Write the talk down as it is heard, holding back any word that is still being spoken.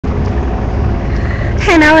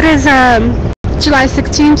Okay, now it is July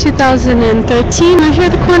 16, 2013. We're here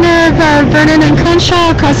at the corner of Vernon and Crenshaw,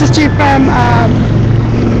 across the street from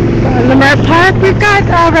Lamert Park. We've got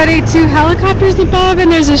already 2 helicopters above,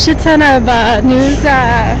 and there's a shit ton of news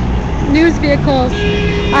vehicles.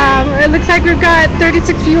 It looks like we've got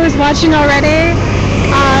 36 viewers watching already.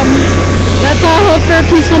 That's all hope for a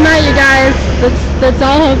peaceful night, you guys. That's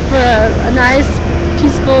all hope for a nice,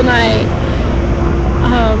 peaceful night.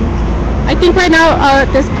 I think right now,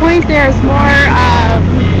 at this point, there's more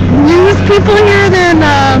news people here than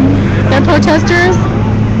protesters.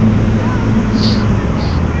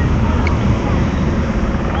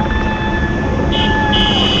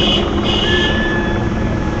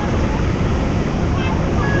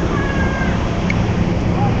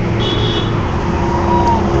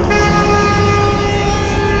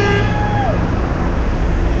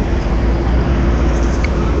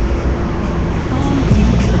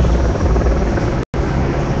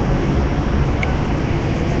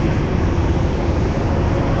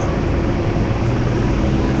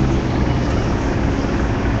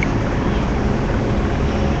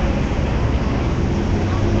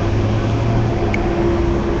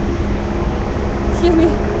 Excuse me.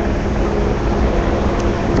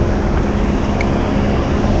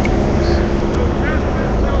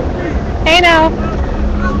 Hey now.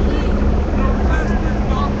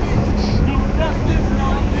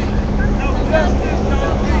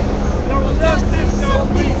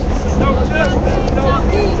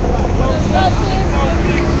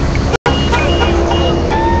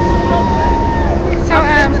 So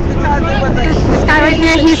this guy right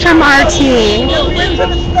here, he's from RT. Went to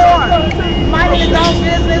the store, minding his own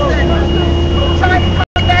business, and trying to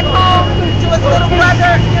come back home to his little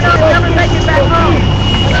brother, never make it back home.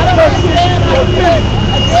 And I don't understand how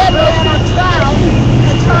a dead man on trial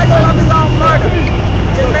and charged on his own murder.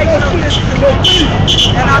 It makes no sense to me.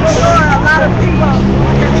 And I'm sure a lot of people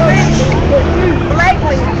can see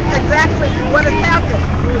blatantly exactly what has happened.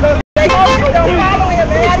 They don't follow him,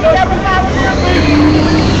 man. He never followed him.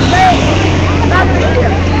 Hey, nothing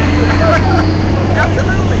here.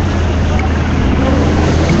 Absolutely.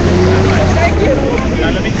 Thank you.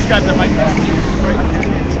 Let me just got the mic.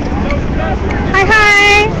 Hi,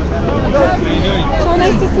 hi. How you doing? So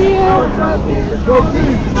nice to see you.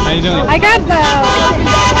 How you doing? I got the...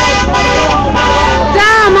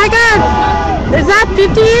 Damn, is that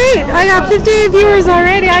 58? I got 58 viewers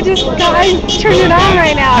already. I turned it on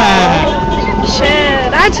right now.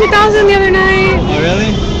 Shit. I had 2,000 the other night. Oh,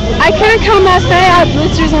 really? I couldn't come last night. I had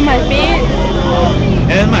blisters on my feet.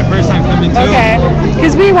 Yeah, this is my first time coming too. Okay.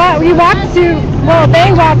 Because we walked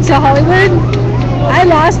they walked to Hollywood. I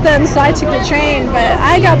lost them, so I took the train, but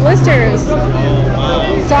I got blisters. Oh, wow.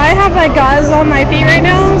 So I have like gauze on my feet right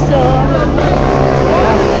now, so...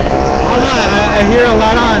 I hear a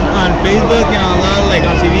lot on Facebook and a lot like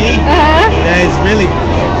on TV that it's really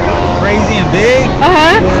crazy and big.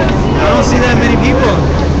 I don't see that many people.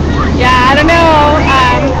 Yeah, I don't know.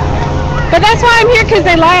 But that's why I'm here, because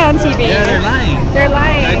they lie on TV. Yeah, they're lying. They're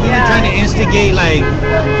lying. I think they're trying to instigate like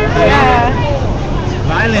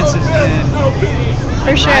violence and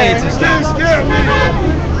for sure. riots and stuff.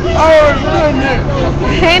 Oh, goodness.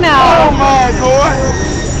 Hey now. Oh, my God.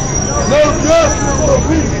 No justice for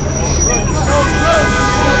people. No justice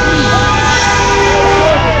for people.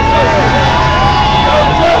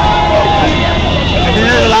 I think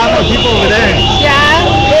there's a lot more people over there. Yeah?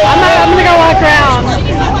 I'm gonna go walk around.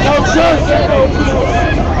 No justice for people.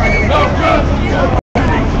 No justice.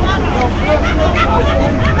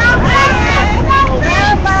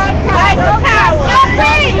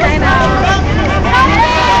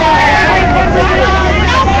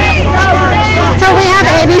 So we have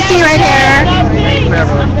ABC right here.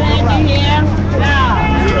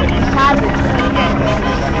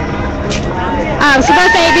 So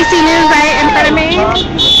that's the ABC News right in front of me.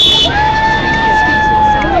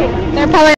 They're probably